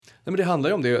men det handlar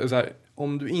ju om det. Så här,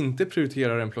 om du inte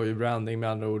prioriterar employee branding, med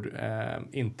andra ord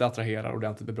inte attraherar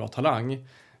ordentligt med bra talang,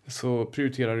 så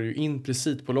prioriterar du ju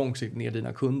implicit på lång sikt ner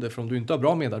dina kunder. För om du inte har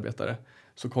bra medarbetare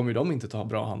så kommer ju de inte ta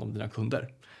bra hand om dina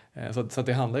kunder. Så att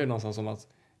det handlar ju någonstans om att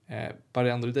på the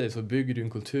end of the day så bygger du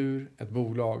en kultur, ett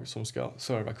bolag som ska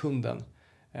serva kunden.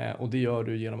 Och det gör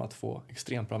du genom att få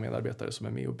extremt bra medarbetare som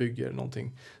är med och bygger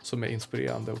någonting som är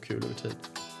inspirerande och kul över tid.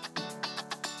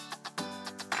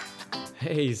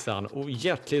 Hejsan och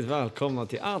hjärtligt välkomna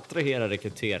till Attrahera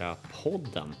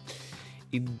Rekrytera-podden.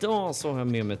 Idag så har jag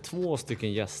med mig 2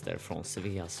 stycken gäster från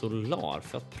Svea Solar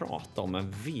för att prata om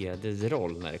en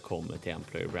VD-roll när det kommer till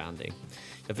employer branding.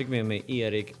 Jag fick med mig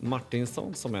Erik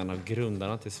Martinson som är en av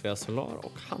grundarna till Svea Solar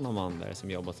och Hanna Mannberg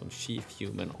som jobbar som Chief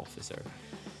Human Officer.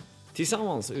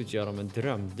 Tillsammans utgör de en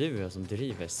drömduo som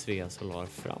driver Svea Solar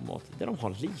framåt, där de har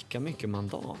lika mycket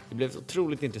mandat. Det blev ett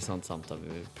otroligt intressant samtal.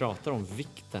 Vi pratar om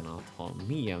vikten av att ha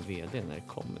med en VD när det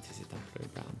kommer till sitt employer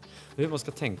brand. Och hur man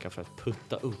ska tänka för att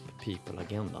putta upp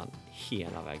people-agendan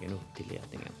hela vägen upp till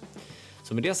ledningen.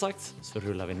 Så med det sagt så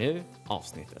rullar vi nu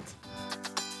avsnittet.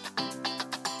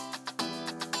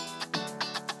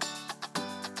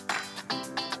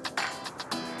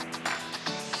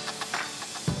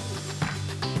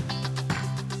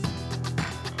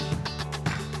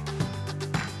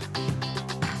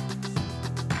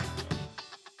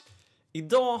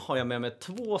 Idag har jag med mig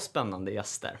 2 spännande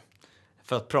gäster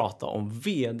för att prata om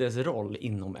VDs roll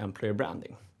inom employer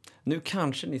branding. Nu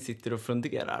kanske ni sitter och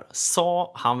funderar,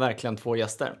 sa han verkligen 2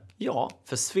 gäster? Ja,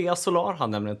 för Svea Solar har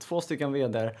nämligen 2 stycken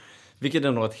VD:ar, vilket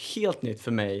är något helt nytt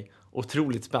för mig,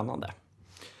 otroligt spännande.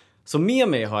 Så med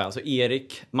mig har jag alltså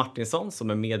Erik Martinson som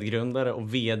är medgrundare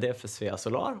och VD för Svea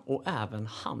Solar och även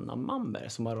Hanna Mannberg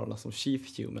som har rollen som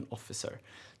Chief Human Officer.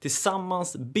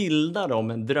 Tillsammans bildar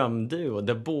de en drömduo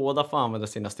där båda får använda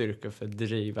sina styrkor för att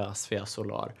driva Svea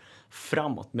Solar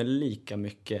framåt med lika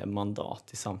mycket mandat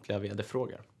i samtliga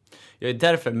VD-frågor. Jag är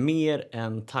därför mer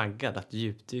än taggad att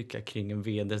djupdyka kring en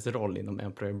VDs roll inom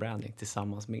employer branding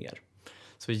tillsammans med er.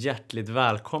 Så hjärtligt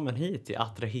välkommen hit till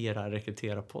Attrahera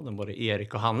Rekrytera-podden, både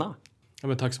Erik och Hanna. Ja,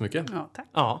 men tack så mycket. Ja, tack.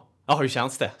 Ja, hur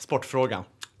känns det? Sportfrågan.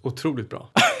 Otroligt bra.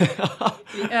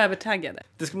 Vi är övertaggade.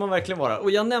 Det ska man verkligen vara.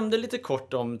 Och jag nämnde lite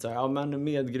kort om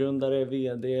medgrundare,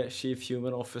 VD, Chief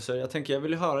Human Officer. Jag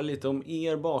vill höra lite om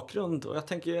er bakgrund. Och jag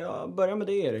tänker börja med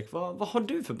dig, Erik. Vad har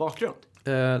du för bakgrund?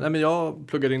 Jag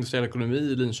pluggade industriell ekonomi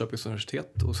i Linköpings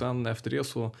universitet. Och sen efter det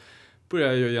så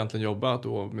började jag egentligen jobba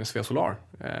då med Svea Solar.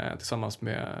 Tillsammans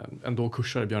med en då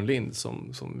kursare, Björn Lind,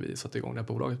 som vi satte igång det här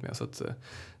bolaget med. Så att,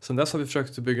 sen dess har vi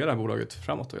försökt bygga det här bolaget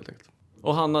framåt då, helt enkelt.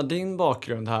 Och Hanna, din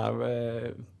bakgrund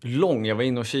här, lång. Jag var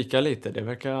inne och kikade lite. Det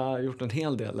verkar ha gjort en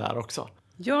hel del där också.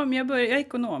 Ja, men jag är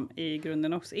ekonom i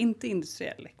grunden också. Inte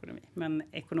industriell ekonomi, men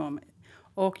ekonom.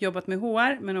 Och jobbat med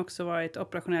HR, men också varit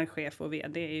operationell chef och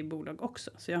vd i bolag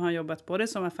också. Så jag har jobbat både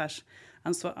som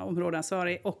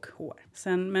affärsområdeansvarig och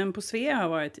HR. Men på Svea har jag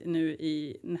varit nu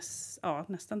i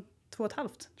nästan 2,5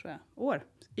 tror jag, år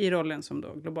i rollen som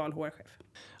då global HR-chef.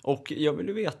 Och jag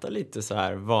vill veta lite så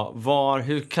här,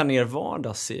 hur kan er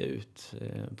vardag se ut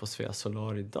på Svea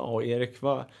Solar idag? Och Erik,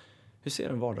 hur ser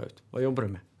en vardag ut? Vad jobbar du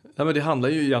med? Ja, men det handlar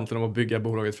ju egentligen om att bygga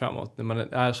bolaget framåt. När man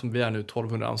är som vi är nu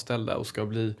 1200 anställda och ska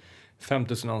bli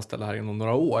 5000 anställda här inom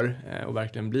några år och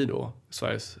verkligen bli då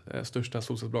Sveriges största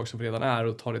solcellsbolag som vi redan är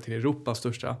och tar det till Europas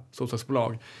största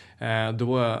solcellsbolag,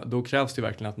 då krävs det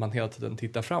verkligen att man hela tiden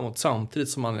tittar framåt samtidigt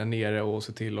som man är nere och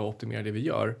ser till att optimera det vi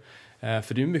gör.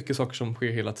 För det är mycket saker som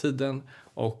sker hela tiden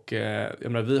och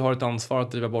vi har ett ansvar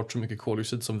att driva bort så mycket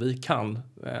koldioxid som vi kan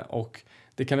och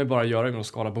det kan vi bara göra genom att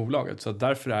skala bolaget. Så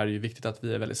därför är det ju viktigt att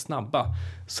vi är väldigt snabba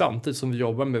samtidigt som vi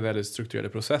jobbar med väldigt strukturerade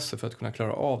processer för att kunna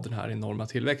klara av den här enorma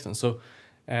tillväxten. Så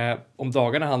om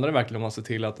dagarna handlar det verkligen om att se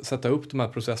till att sätta upp de här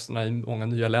processerna i många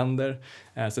nya länder.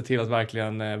 Se till att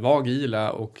verkligen vara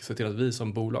agila och se till att vi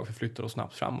som bolag förflyttar oss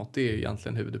snabbt framåt. Det är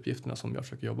egentligen huvuduppgifterna som jag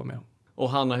försöker jobba med. Och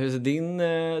Hanna, hur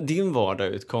ser din vardag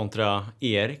ut kontra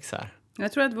Eriks här?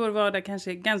 Jag tror att vår vardag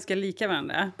kanske är ganska lika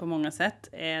varandra på många sätt.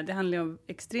 Det handlar ju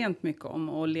extremt mycket om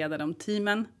att leda de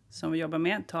teamen som vi jobbar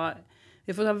med.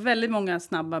 Vi får ta väldigt många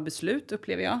snabba beslut,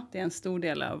 upplever jag. Det är en stor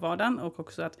del av vardagen. Och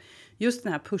också att just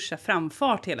den här pusha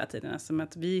framfart hela tiden. Som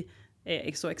att vi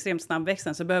är så extremt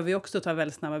snabbväxande så behöver vi också ta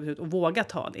väldigt snabba beslut och våga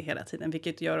ta det hela tiden.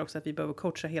 Vilket gör också att vi behöver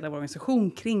coacha hela vår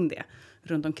organisation kring det,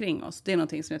 runt omkring oss. Det är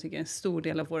någonting som jag tycker är en stor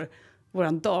del av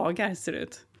våra dagar ser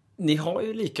ut. Ni har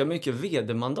ju lika mycket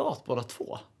vd-mandat båda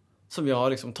 2. Som jag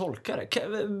liksom tolkar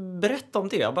det. Berätta om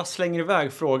det. Jag bara slänger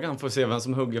iväg frågan för att se vem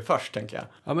som hugger först, tänker jag.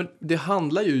 Ja, men det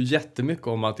handlar ju jättemycket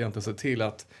om att egentligen se till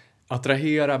att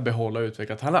attrahera, behålla och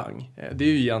utveckla talang. Det är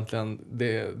ju egentligen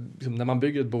liksom när man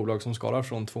bygger ett bolag som skalar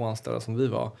från 2 anställda som vi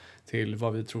var till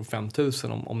vad vi tror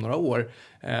 5000 om några år.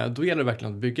 Då gäller det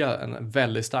verkligen att bygga en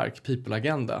väldigt stark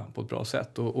people-agenda på ett bra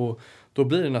sätt. Och då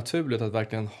blir det naturligt att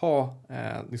verkligen ha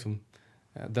liksom,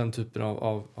 den typen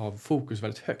av fokus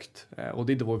väldigt högt. Och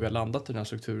det är då vi har landat i den här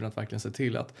strukturen att verkligen se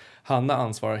till att Hanna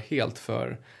ansvarar helt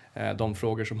för de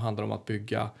frågor som handlar om att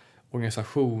bygga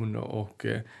organisation och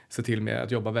se till med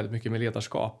att jobba väldigt mycket med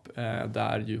ledarskap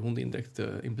där ju hon indirekt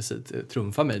implicit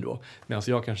trumfar mig då. Medan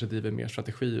jag kanske driver mer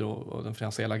strategi och den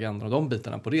finansiella agendan och de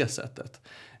bitarna på det sättet.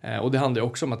 Och det handlar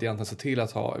också om att egentligen se till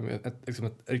att ha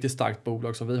ett riktigt starkt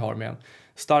bolag som vi har med en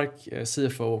stark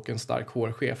CFO och en stark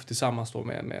HR-chef tillsammans då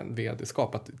med en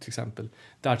VD-skap att till exempel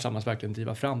där tillsammans verkligen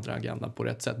driva fram den här agendan på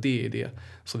rätt sätt. Det är det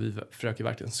som vi försöker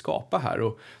verkligen skapa här.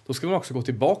 Och då ska man också gå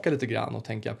tillbaka lite grann och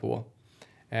tänka på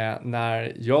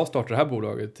när jag startade det här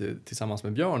bolaget tillsammans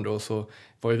med Björn då, så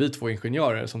var ju vi 2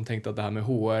 ingenjörer som tänkte att det här med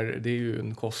HR, det är ju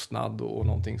en kostnad och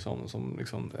någonting som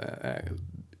liksom,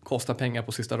 kostar pengar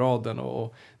på sista raden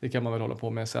och det kan man väl hålla på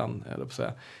med sen. Eller på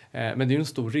säga. Men det är ju en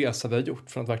stor resa vi har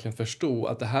gjort för att verkligen förstå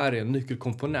att det här är en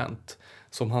nyckelkomponent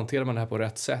som hanterar man det här på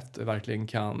rätt sätt verkligen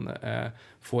kan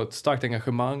få ett starkt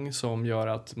engagemang som gör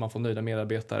att man får nöjda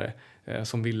medarbetare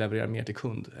som vill leverera mer till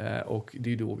kund. Och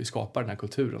det är då vi skapar den här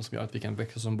kulturen som gör att vi kan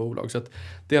växa som bolag. Så att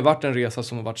det har varit en resa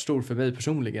som har varit stor för mig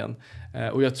personligen.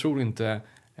 Och jag tror inte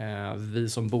vi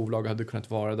som bolag hade kunnat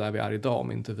vara där vi är idag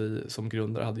om inte vi som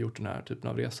grundare hade gjort den här typen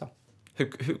av resa.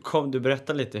 Hur kom du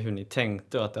berätta lite hur ni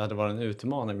tänkte och att det hade varit en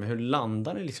utmaning, men hur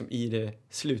landade ni liksom i det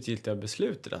slutgiltiga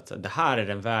beslutet att det här är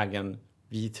den vägen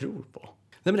vi tror på?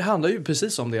 Nej, men det handlar ju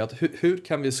precis om det, att hur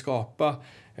kan vi skapa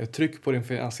ett tryck på den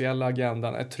finansiella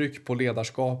agendan, ett tryck på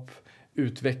ledarskap,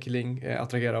 utveckling,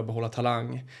 attrahera och behålla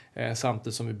talang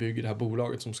samtidigt som vi bygger det här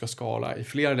bolaget som ska skala i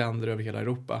flera länder över hela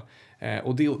Europa.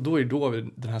 Och då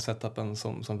är den här setupen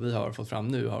som vi har fått fram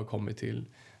nu har kommit till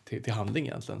handling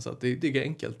egentligen. Så att det är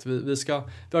enkelt. Vi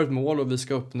har ett mål och vi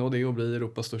ska uppnå det och bli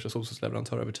Europas största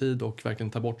solcellsleverantör över tid och verkligen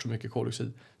ta bort så mycket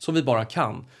koldioxid som vi bara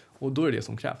kan. Och då är det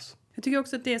som krävs. Jag tycker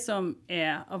också att det som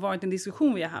har varit en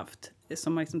diskussion vi har haft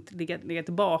som har liksom legat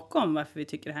bakom varför vi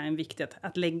tycker det här är viktigt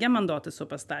att lägga mandatet så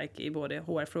pass starkt i både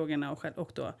HR-frågorna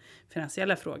och då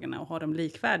finansiella frågorna och ha dem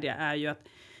likvärdiga är ju att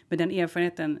med den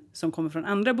erfarenheten som kommer från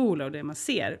andra bolag och det man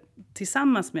ser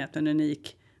tillsammans med en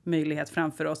unik möjlighet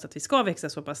framför oss att vi ska växa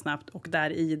så pass snabbt och där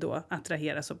i då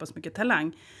attrahera så pass mycket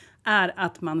talang är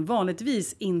att man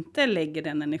vanligtvis inte lägger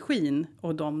den energin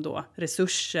och de då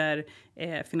resurser,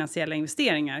 finansiella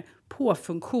investeringar på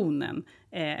funktionen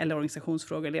eller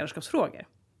organisationsfrågor, ledarskapsfrågor.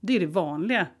 Det är det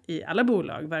vanliga i alla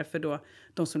bolag. Varför då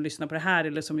de som lyssnar på det här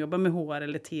eller som jobbar med HR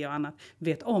eller T och annat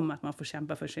vet om att man får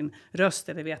kämpa för sin röst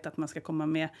eller vet att man ska komma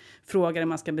med frågor,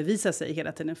 man ska bevisa sig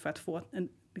hela tiden för att få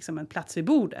en plats vid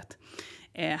bordet.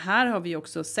 Här har vi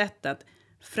också sett att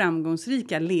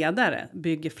framgångsrika ledare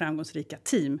bygger framgångsrika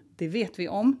team. Det vet vi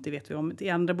om i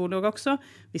andra bolag också.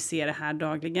 Vi ser det här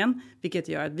dagligen, vilket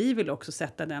gör att vi vill också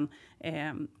sätta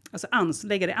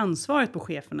lägga det ansvaret på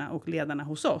cheferna och ledarna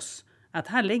hos oss. Att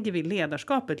här lägger vi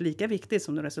ledarskapet lika viktigt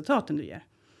som de resultaten du ger.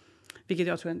 Vilket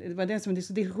jag tror det var den som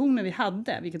diskussionen vi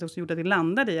hade, vilket också gjorde att vi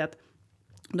landade i att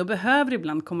då behöver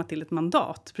ibland komma till ett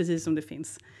mandat, precis som det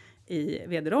finns i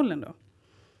VD-rollen då.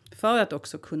 För att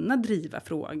också kunna driva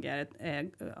frågor,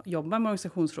 jobba med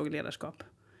organisationsfrågor och ledarskap.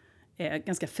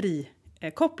 Ganska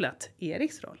frikopplat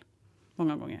Eriks roll,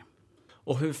 många gånger.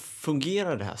 Och hur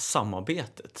fungerar det här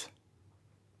samarbetet?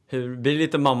 Blir det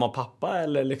lite mamma och pappa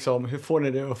eller liksom, hur får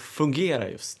ni det att fungera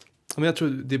just? Men jag tror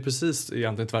det är precis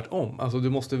egentligen tvärtom. Alltså du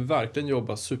måste verkligen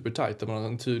jobba supertajt där man har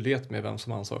en tydlighet med vem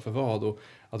som ansvarar för vad och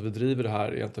att vi driver det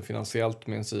här egentligen finansiellt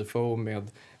med en CFO,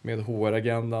 med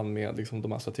HR-agendan, med liksom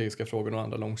de här strategiska frågorna och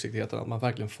andra långsiktigheter. Att man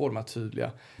verkligen får de här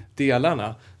tydliga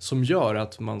delarna som gör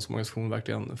att man som organisation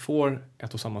verkligen får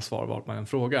ett och samma svar vart man än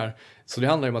frågar. Så det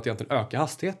handlar ju om att egentligen öka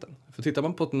hastigheten. För tittar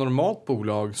man på ett normalt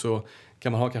bolag så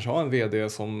kan man kanske ha en vd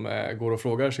som går och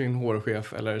frågar sin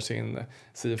HR-chef eller sin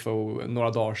CFO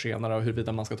några dagar senare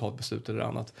huruvida man ska ta ett beslut eller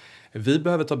annat. Vi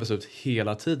behöver ta beslut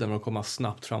hela tiden och komma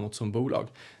snabbt framåt som bolag.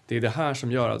 Det är det här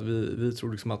som gör att vi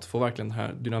tror liksom att få verkligen den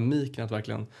här dynamiken att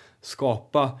verkligen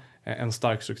skapa en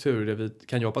stark struktur där vi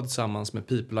kan jobba tillsammans med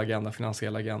people-agenda,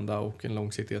 finansiell agenda och en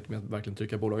långsiktighet med att verkligen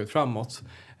trycka bolaget framåt.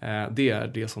 Det är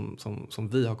det som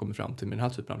vi har kommit fram till med den här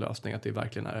typen av lösning, att det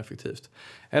verkligen är effektivt.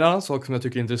 En annan sak som jag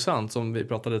tycker är intressant, som vi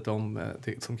pratade lite om,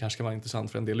 som kanske kan vara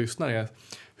intressant för en del lyssnare, är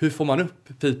hur får man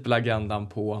upp people-agendan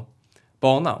på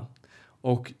banan?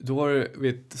 Och då var det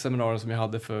vid ett seminarium som jag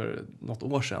hade för något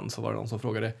år sedan så var det någon som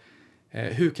frågade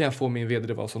Hur kan jag få min vd,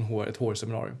 det var som ett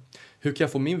HR-seminarium. Hur kan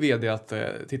jag få min vd att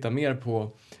titta mer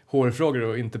på HR-frågor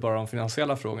och inte bara de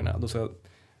finansiella frågorna? Då säger jag,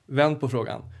 vänd på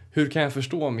frågan. Hur kan jag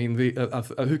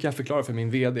förklara för min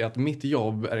vd att mitt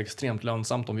jobb är extremt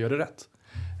lönsamt om vi gör det rätt?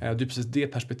 Det är precis det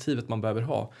perspektivet man behöver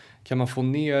ha. Kan man få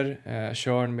ner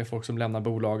körn med folk som lämnar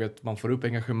bolaget, man får upp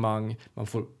engagemang, man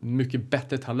får mycket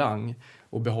bättre talang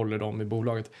och behåller dem i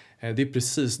bolaget. Det är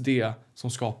precis det som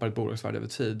skapar ett bolagsvärde över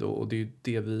tid och det är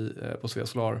det vi på Svea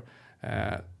Solar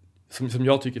som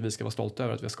jag tycker vi ska vara stolta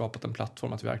över, att vi har skapat en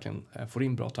plattform, att vi verkligen får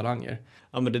in bra talanger.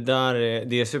 Ja, men det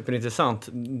är superintressant.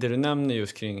 Det du nämner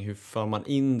just kring hur för man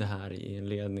in det här i en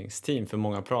ledningsteam. För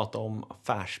många pratar om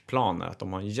affärsplaner, att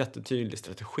de har en jättetydlig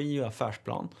strategi och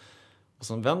affärsplan. Och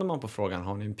så vänder man på frågan,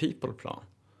 har ni en people-plan?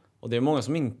 Och det är många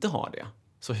som inte har det.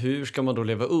 Så hur ska man då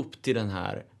leva upp till den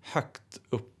här högt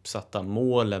uppsatta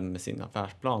målen med sin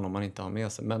affärsplan om man inte har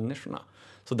med sig människorna?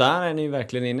 Så där är ni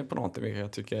verkligen inne på något vilket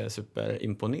jag tycker är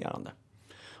superimponerande.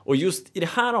 Och just i det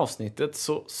här avsnittet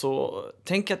så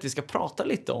tänker jag att vi ska prata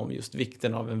lite om just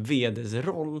vikten av en VDs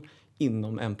roll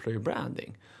inom employer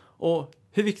branding. Och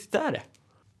hur viktigt är det?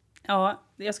 Ja,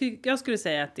 jag skulle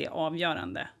säga att det är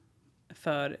avgörande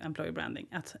för employer branding.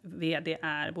 Att VD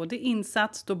är både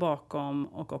insatt, står bakom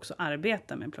och också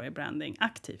arbetar med employer branding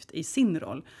aktivt i sin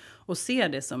roll. Och ser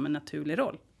det som en naturlig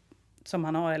roll som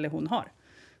han har eller hon har.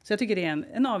 Så jag tycker det är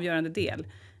en avgörande del.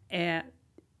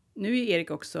 Nu är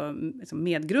Erik också liksom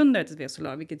medgrundare till Svea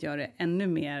Solar, vilket gör det ännu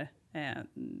mer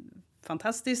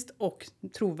fantastiskt och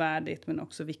trovärdigt men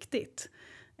också viktigt.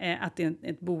 Att det är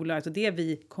ett bolag, så det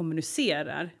vi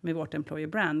kommunicerar med vårt employer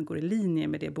brand går i linje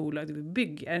med det bolag vi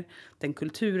bygger. Den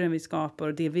kulturen vi skapar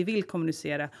och det vi vill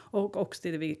kommunicera och också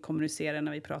det vi kommunicerar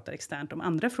när vi pratar externt om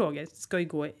andra frågor ska ju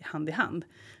gå hand i hand.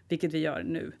 Vilket vi gör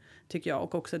nu, tycker jag.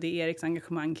 Och också det är Eriks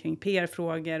engagemang kring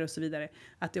PR-frågor och så vidare.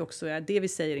 Att det också är det vi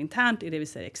säger internt är det vi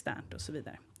säger externt och så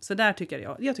vidare. Så där tycker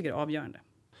jag tycker det är avgörande.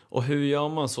 Och hur gör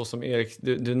man så som Erik,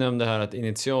 du nämnde här att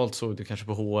initialt såg du kanske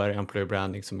på HR, employer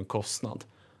branding som en kostnad.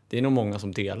 Det är nog många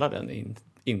som delar den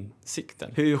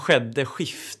insikten. Hur skedde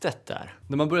skiftet där?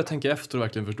 När man börjar tänka efter och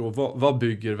verkligen förstå vad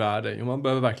bygger värde? Jo, man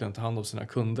behöver verkligen ta hand om sina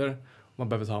kunder. Man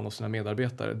behöver ta hand om sina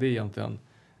medarbetare. Det är egentligen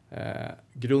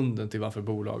grunden till varför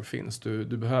bolag finns.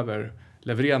 Du behöver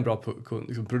leverera en bra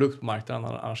produkt på marknaden,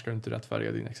 annars ska du inte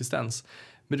rättfärdiga din existens.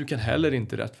 Men du kan heller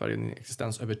inte rättfärdiga din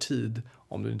existens över tid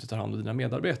om du inte tar hand om dina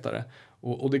medarbetare.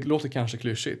 Och det låter kanske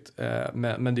klyschigt,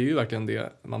 men det är ju verkligen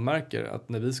det man märker, att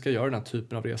när vi ska göra den här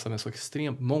typen av resa med så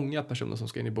extremt många personer som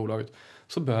ska in i bolaget,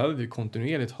 så behöver vi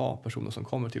kontinuerligt ha personer som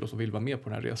kommer till oss och vill vara med på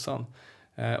den här resan.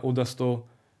 Och desto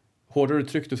hårdare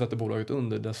tryck du sätter bolaget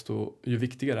under, desto ju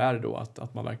viktigare är det då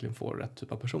att man verkligen får rätt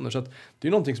typ av personer. Så att det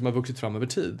är någonting som har vuxit fram över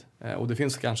tid. Och det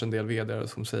finns kanske en del vd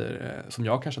som säger, som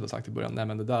jag kanske hade sagt i början, nej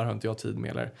men det där har inte jag tid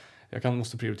med, eller jag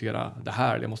måste prioritera det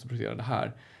här, eller jag måste prioritera det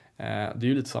här. Det är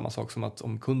ju lite samma sak som att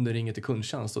om kunder ringer till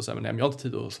kundtjänst och säger, nej men jag har inte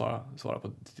tid att svara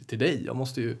till dig, jag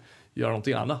måste ju göra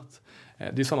någonting annat.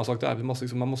 Det är samma sak där,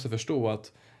 man måste förstå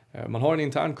att man har en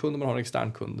intern kund och man har en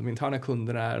extern kund. De interna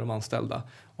kunderna är de anställda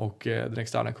och den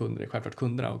externa kunden är självklart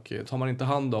kunderna. Och tar man inte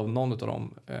hand av någon av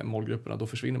de målgrupperna, då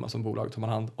försvinner man som bolag. Tar man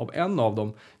hand av en av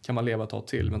dem kan man leva ett tag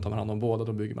till, men tar man hand om båda,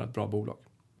 då bygger man ett bra bolag.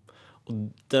 Och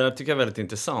det där tycker jag är väldigt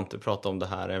intressant. Du pratar om det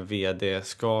här, en vd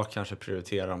ska kanske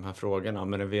prioritera de här frågorna,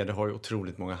 men en vd har ju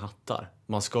otroligt många hattar.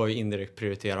 Man ska ju indirekt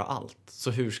prioritera allt.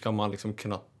 Så hur ska man liksom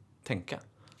kunna tänka?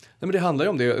 Nej, men det handlar ju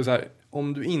om det. Så här,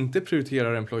 om du inte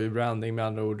prioriterar employer branding, med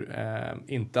andra ord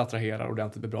inte attraherar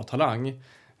ordentligt med bra talang,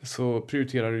 så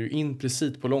prioriterar du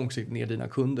implicit på lång sikt ner dina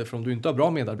kunder. För om du inte har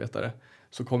bra medarbetare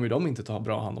så kommer de inte ta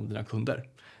bra hand om dina kunder.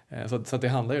 Så att det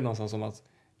handlar ju någonstans om att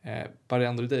på the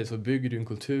end of the day så bygger du en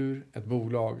kultur, ett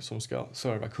bolag som ska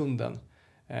serva kunden.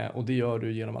 Och det gör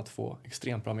du genom att få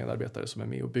extremt bra medarbetare som är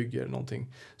med och bygger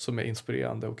någonting som är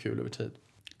inspirerande och kul över tid.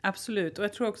 Absolut, och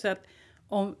jag tror också att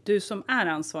om du som är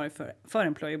ansvarig för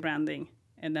employer branding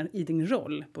i din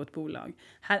roll på ett bolag,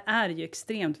 här är det ju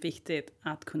extremt viktigt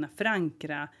att kunna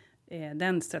förankra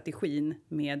den strategin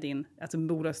med din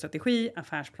bolagsstrategi,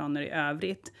 affärsplaner i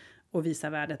övrigt och visa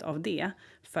värdet av det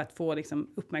för att få liksom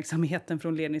uppmärksamheten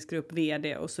från ledningsgrupp,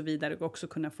 vd och så vidare och också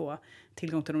kunna få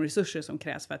tillgång till de resurser som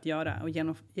krävs för att göra och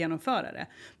genomföra det.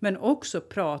 Men också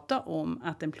prata om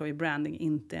att employer branding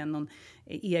inte är någon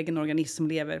egen organism som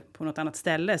lever på något annat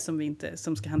ställe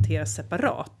som ska hanteras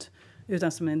separat,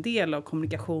 utan som en del av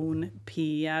kommunikation,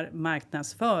 PR,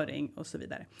 marknadsföring och så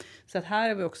vidare. Så att här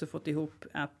har vi också fått ihop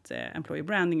att employer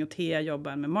branding och TA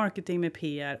jobbar med marketing, med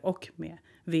PR och med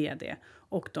vd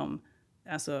och de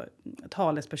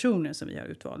talespersoner som vi har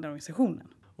utvalt i organisationen.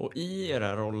 Och i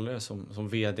era roller som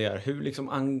vd, hur liksom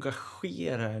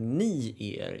engagerar ni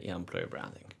er i employer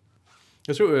branding?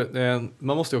 Jag tror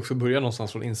man måste också börja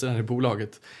någonstans från insidan i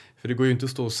bolaget. För det går ju inte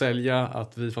att stå och sälja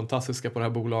att vi är fantastiska på det här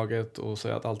bolaget och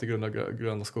säga att allt är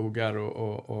gröna skogar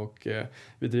och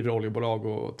vi driver oljebolag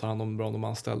och tar hand om bra de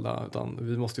anställda. Utan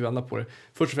vi måste ju vända på det.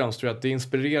 Först och främst tror jag att det är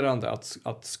inspirerande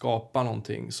att skapa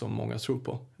någonting som många tror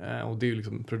på. Och det är ju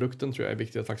liksom produkten tror jag är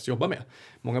viktigt att faktiskt jobba med.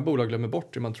 Många bolag glömmer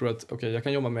bort det. Man tror att okej, jag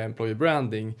kan jobba med employer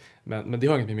branding men det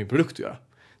har inget med min produkt att göra.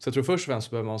 Så jag tror först och främst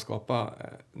behöver man skapa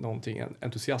en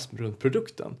entusiasm runt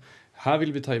produkten. Här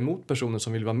vill vi ta emot personer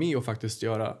som vill vara med och faktiskt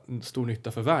göra stor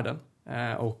nytta för världen.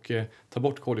 Och ta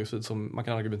bort koldioxid som man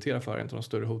kan argumentera för är en av de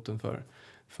större hoten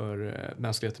för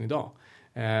mänskligheten idag.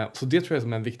 Så det tror jag är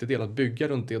som en viktig del att bygga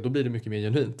runt det. Då blir det mycket mer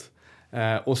genuint.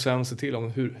 Och sen se till om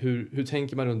hur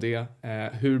tänker man runt det.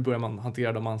 Hur börjar man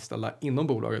hantera de anställda inom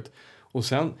bolaget. Och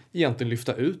sen egentligen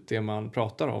lyfta ut det man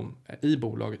pratar om i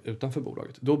bolaget utanför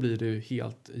bolaget. Då blir det ju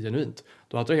helt genuint.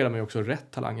 Då attraherar man ju också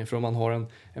rätt talanger. För om man har en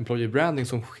employer branding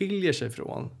som skiljer sig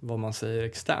från vad man säger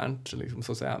externt, liksom,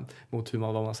 så att säga, mot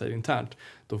vad man säger internt,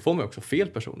 då får man också fel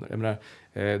personer. Jag menar,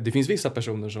 det finns vissa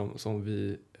personer som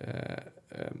vi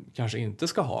kanske inte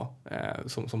ska ha,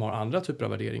 som har andra typer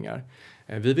av värderingar.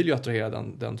 Vi vill ju attrahera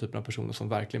den typen av personer som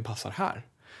verkligen passar här.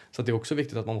 Så det är också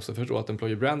viktigt att man måste förstå att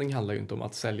employer branding handlar ju inte om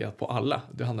att sälja på alla.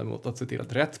 Det handlar om att se till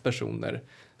att rätt personer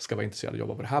ska vara intresserade av att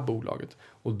jobba på det här bolaget.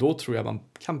 Och då tror jag man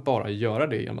kan bara göra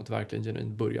det genom att verkligen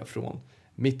genuint börja från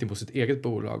mitten på sitt eget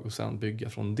bolag och sen bygga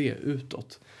från det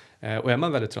utåt. Och är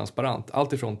man väldigt transparent,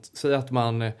 alltifrån säg att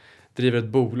man driver ett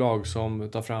bolag som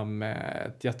tar fram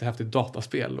ett jättehäftigt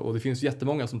dataspel och det finns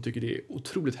jättemånga som tycker det är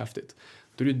otroligt häftigt.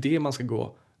 Då är det det man ska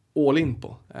gå all in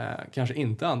på. Kanske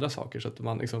inte andra saker. Så att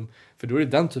man liksom, för då är det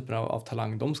den typen av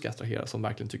talang de ska attrahera som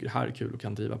verkligen tycker det här är kul och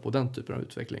kan driva på den typen av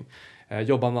utveckling.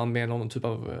 Jobbar man med någon typ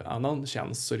av annan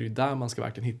tjänst så är det ju där man ska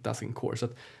verkligen hitta sin core. Så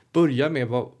att börja med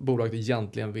vad bolaget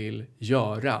egentligen vill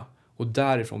göra och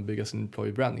därifrån bygga sin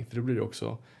employer branding. För då blir det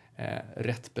också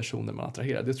rätt personer man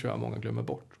attraherar. Det tror jag många glömmer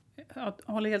bort. Jag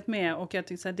håller helt med och jag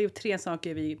tycker att det är 3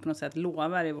 saker vi på något sätt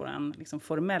lovar i våran liksom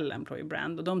formella employer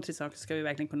brand och de 3 saker ska vi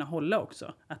verkligen kunna hålla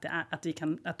också.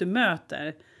 Att du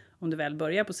möter om du väl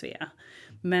börjar på Svea.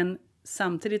 Men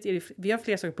samtidigt är vi har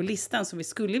flera saker på listan som vi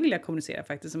skulle vilja kommunicera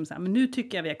faktiskt. Som så här, men nu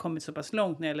tycker jag vi har kommit så pass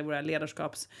långt när det gäller våra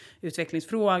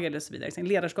ledarskapsutvecklingsfrågor eller så vidare.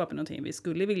 Ledarskap är någonting vi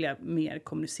skulle vilja mer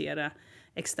kommunicera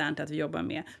externt att vi jobbar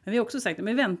med. Men vi har också sagt att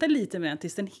vi väntar lite med den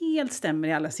tills den helt stämmer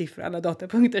i alla siffror, alla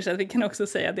datapunkter så att vi kan också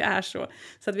säga att det är så.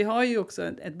 Så att vi har ju också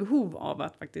ett behov av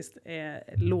att faktiskt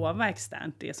lova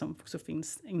externt det som också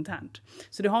finns internt.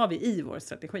 Så det har vi i vår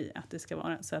strategi att det ska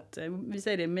vara. Så att vi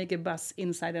säger det, make a buzz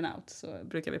inside and out, så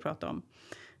brukar vi prata om.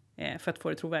 För att få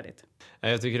det trovärdigt.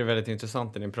 Jag tycker det är väldigt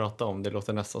intressant det ni pratar om. Det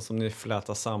låter nästan som ni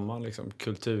flätar samman liksom,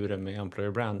 kulturen med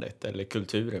employer brandet. Eller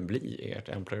kulturen blir ert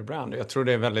employer brand. Jag tror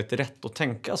det är väldigt rätt att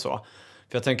tänka så.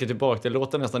 För jag tänker tillbaka, det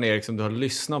låter nästan Erik som du har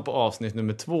lyssnat på avsnitt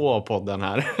nummer 2 av podden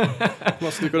här.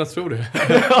 Man skulle kunna tro det.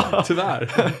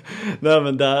 Tyvärr. Nej,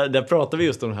 men där pratar vi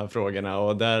just om de här frågorna.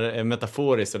 Och där är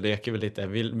metaforiskt och leker vi lite.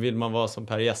 Vill man vara som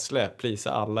Per Gessle,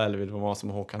 plisa alla. Eller vill man vara som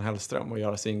Håkan Hellström och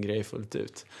göra sin grej fullt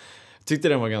ut? Jag tyckte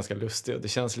den var ganska lustig och det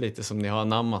känns lite som ni har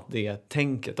anammat det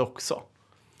tänket också.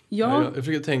 Ja. Jag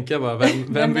försöker tänka bara,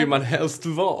 vem vill man helst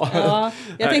vara? Ja,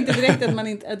 jag tänkte direkt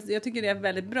att jag tycker det är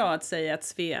väldigt bra att säga att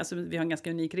Svea, alltså vi har en ganska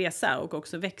unik resa och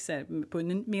också växer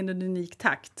med en unik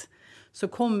takt. Så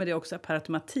kommer det också per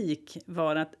automatik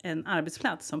vara en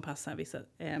arbetsplats som passar vissa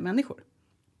människor.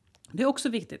 Det är också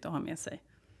viktigt att ha med sig.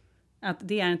 Att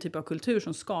det är en typ av kultur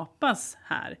som skapas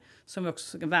här. Som vi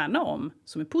också ska värna om.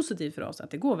 Som är positiv för oss.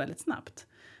 Att det går väldigt snabbt.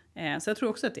 Så jag tror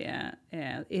också att det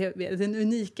är den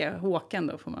unika Håkan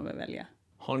då får man väl välja.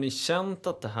 Har ni känt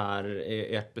att det här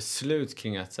är ett beslut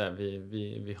kring att så här,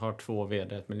 vi har 2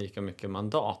 vd med lika mycket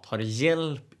mandat. Har det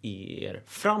hjälpt er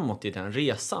framåt i den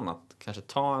resan? Att kanske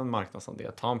ta en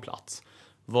marknadsandel, ta en plats.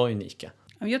 Vara unika.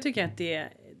 Jag tycker att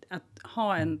att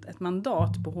ha ett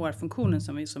mandat på HR-funktionen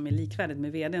som är likvärdigt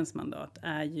med vdns mandat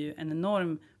är ju en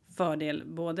enorm fördel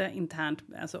både internt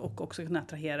alltså, och också kunna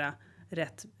attrahera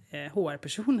rätt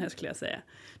HR-personer skulle jag säga.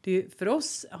 Det är, för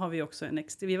oss har vi också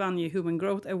vi vann ju Human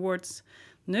Growth Awards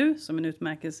nu som en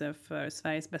utmärkelse för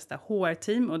Sveriges bästa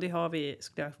HR-team och det har vi,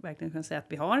 skulle jag verkligen kunna säga att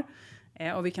vi har.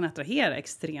 Och vi kan attrahera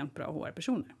extremt bra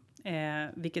HR-personer.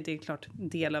 Vilket är klart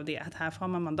del av det. Att här får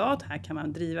man mandat, här kan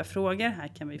man driva frågor, här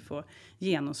kan vi få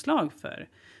genomslag för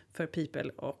people-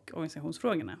 och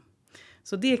organisationsfrågorna.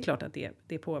 Så det är klart att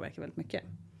det påverkar väldigt mycket.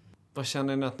 Vad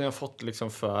känner ni att ni har fått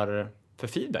liksom för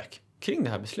feedback kring det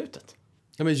här beslutet?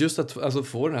 Ja, men just att alltså,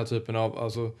 få den här typen av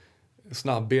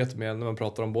snabbhet med när man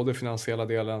pratar om både finansiella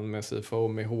delen med CFO,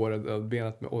 med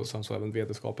HR-benet och sen så även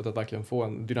VD-skapet, att verkligen få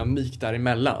en dynamik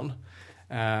däremellan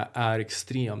är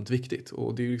extremt viktigt,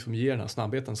 och det liksom ger den här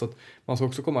snabbheten. Så att man ska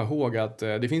också komma ihåg att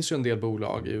det finns ju en del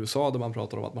bolag i USA där man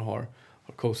pratar om att man har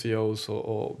co-CEOs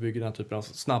och bygger den här typen av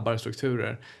snabbare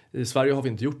strukturer. I Sverige har vi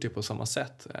inte gjort det på samma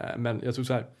sätt, men jag tror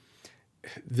så här,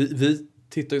 vi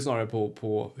tittar ju snarare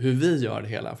på hur vi gör det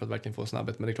hela för att verkligen få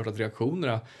snabbhet, men det är klart att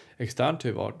reaktionerna externt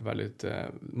har varit väldigt,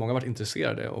 många har varit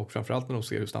intresserade, och framförallt när de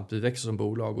ser hur snabbt vi växer som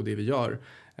bolag och det vi gör,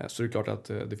 så det är klart att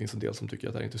det finns en del som tycker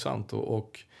att det är intressant,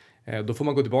 och då får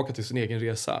man gå tillbaka till sin egen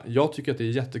resa. Jag tycker att det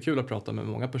är jättekul att prata med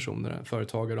många personer,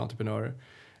 företagare och entreprenörer,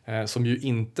 som ju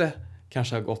inte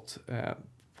kanske har gått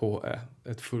på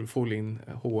ett full in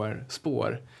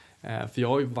HR-spår. För jag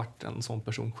har ju varit en sån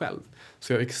person själv.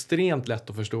 Så jag är extremt lätt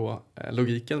att förstå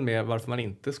logiken med varför man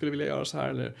inte skulle vilja göra så här.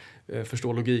 Eller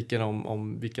förstå logiken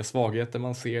om vilka svagheter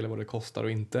man ser eller vad det kostar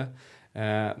och inte.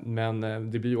 Men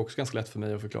det blir ju också ganska lätt för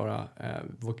mig att förklara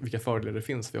vilka fördelar det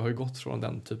finns. För jag har ju gått från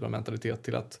den typen av mentalitet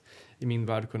till att i min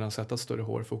värld kunna sätta ett större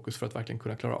HR-fokus för att verkligen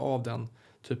kunna klara av den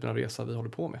typen av resa vi håller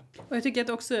på med. Och jag tycker att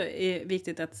också är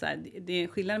viktigt att så här, det är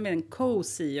skillnaden med en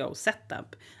co-CEO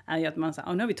setup är ju att man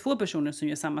säger, nu har vi 2 personer som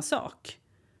gör samma sak.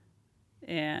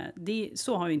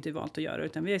 Så har vi inte valt att göra,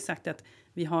 utan vi har sagt att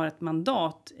vi har ett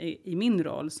mandat i min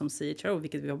roll som CHRO,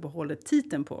 vilket vi har behållit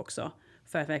titeln på också,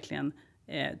 för att verkligen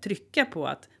trycka på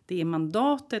att det är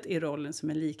mandatet i rollen som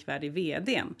är likvärdig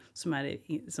VD:n som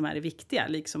är det viktiga,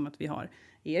 liksom att vi har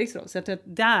Eriks roll. Så att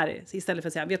där, istället för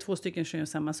att säga vi har 2 stycken som gör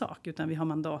samma sak, utan vi har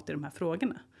mandat i de här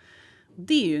frågorna.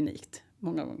 Det är ju unikt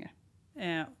många gånger.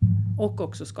 Och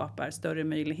också skapar större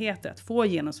möjligheter att få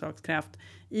genomslagskraft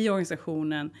i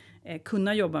organisationen,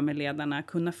 kunna jobba med ledarna,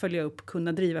 kunna följa upp,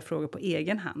 kunna driva frågor på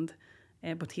egen hand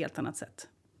på ett helt annat sätt.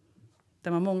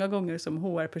 Där man många gånger som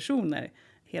HR-personer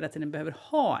hela tiden behöver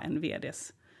ha en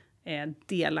VDs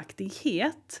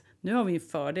delaktighet. Nu har vi en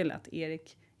fördel att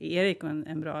Erik är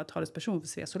en bra talesperson för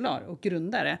Svea Solar och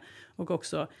grundare, och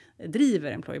också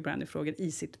driver employer branding-frågor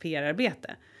i sitt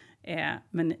PR-arbete.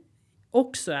 Men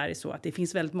också är det så att det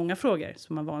finns väldigt många frågor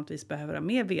som man vanligtvis behöver ha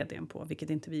med VDn på, vilket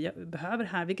inte vi behöver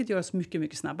här, vilket gör oss mycket,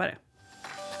 mycket snabbare.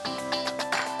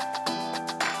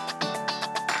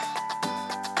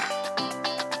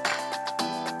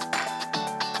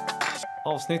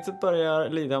 Avsnittet börjar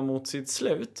lida mot sitt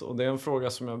slut, och det är en fråga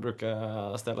som jag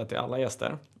brukar ställa till alla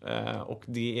gäster. Och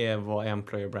det är vad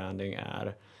employer branding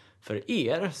är för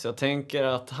er. Så jag tänker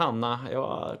att Hanna,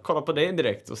 jag kollar på dig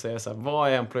direkt och säger så här,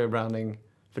 vad är employer branding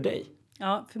för dig?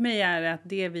 Ja, för mig är det att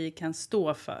det vi kan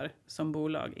stå för som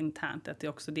bolag internt, att det är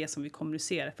också det som vi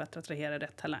kommunicerar för att attrahera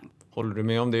rätt talang. Håller du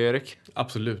med om det, Erik?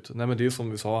 Absolut. Nej, men det är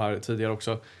som vi sa här tidigare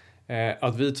också.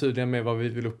 Att vi är tydliga med vad vi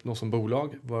vill uppnå som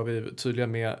bolag. Vad vi är tydliga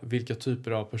med vilka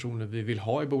typer av personer vi vill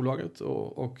ha i bolaget.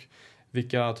 Och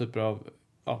vilka typer av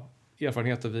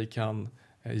erfarenheter vi kan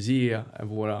ge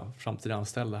våra framtida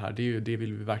anställda här. Det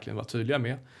vill vi verkligen vara tydliga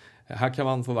med. Här kan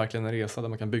man få verkligen en resa där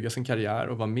man kan bygga sin karriär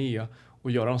och vara med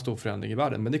och göra en stor förändring i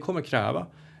världen. Men det kommer kräva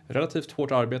relativt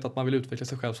hårt arbete, att man vill utveckla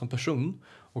sig själv som person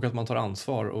och att man tar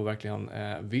ansvar och verkligen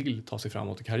vill ta sig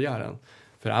framåt i karriären.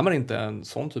 För är man inte en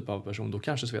sån typ av person, då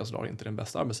kanske Svea Solar inte är den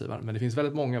bästa arbetsgivaren. Men det finns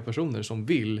väldigt många personer som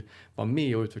vill vara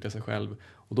med och utveckla sig själv.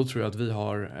 Och då tror jag att vi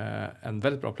har en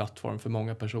väldigt bra plattform för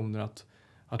många personer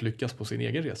att lyckas på sin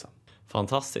egen resa.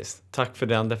 Fantastiskt. Tack för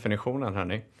den definitionen,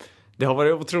 hörni. Det har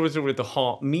varit otroligt roligt att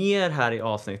ha mer här i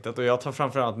avsnittet, och jag tar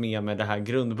framförallt med mig det här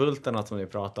grundbultarna som vi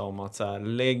pratade om, att så här,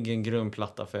 lägg en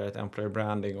grundplatta för ett employer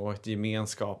branding och ett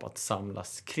gemenskap att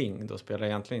samlas kring. Då spelar det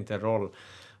egentligen inte en roll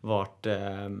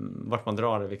vart man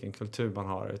drar, vilken kultur man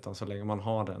har, utan så länge man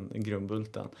har den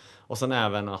grundbulten. Och sen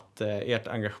även att ert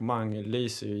engagemang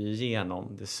lyser ju igenom,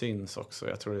 det syns också.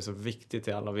 Jag tror det är så viktigt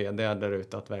till alla vd där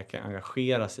ute att verkligen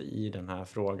engagera sig i den här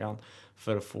frågan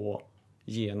för att få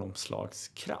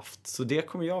genomslagskraft. Så det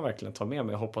kommer jag verkligen ta med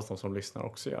mig. Jag hoppas de som lyssnar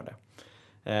också gör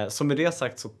det. Så med det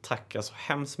sagt så tackar jag så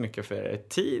hemskt mycket för er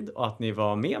tid och att ni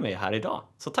var med mig här idag.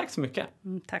 Så tack så mycket.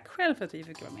 Tack själv för att vi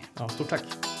fick vara med. Ja, stort tack.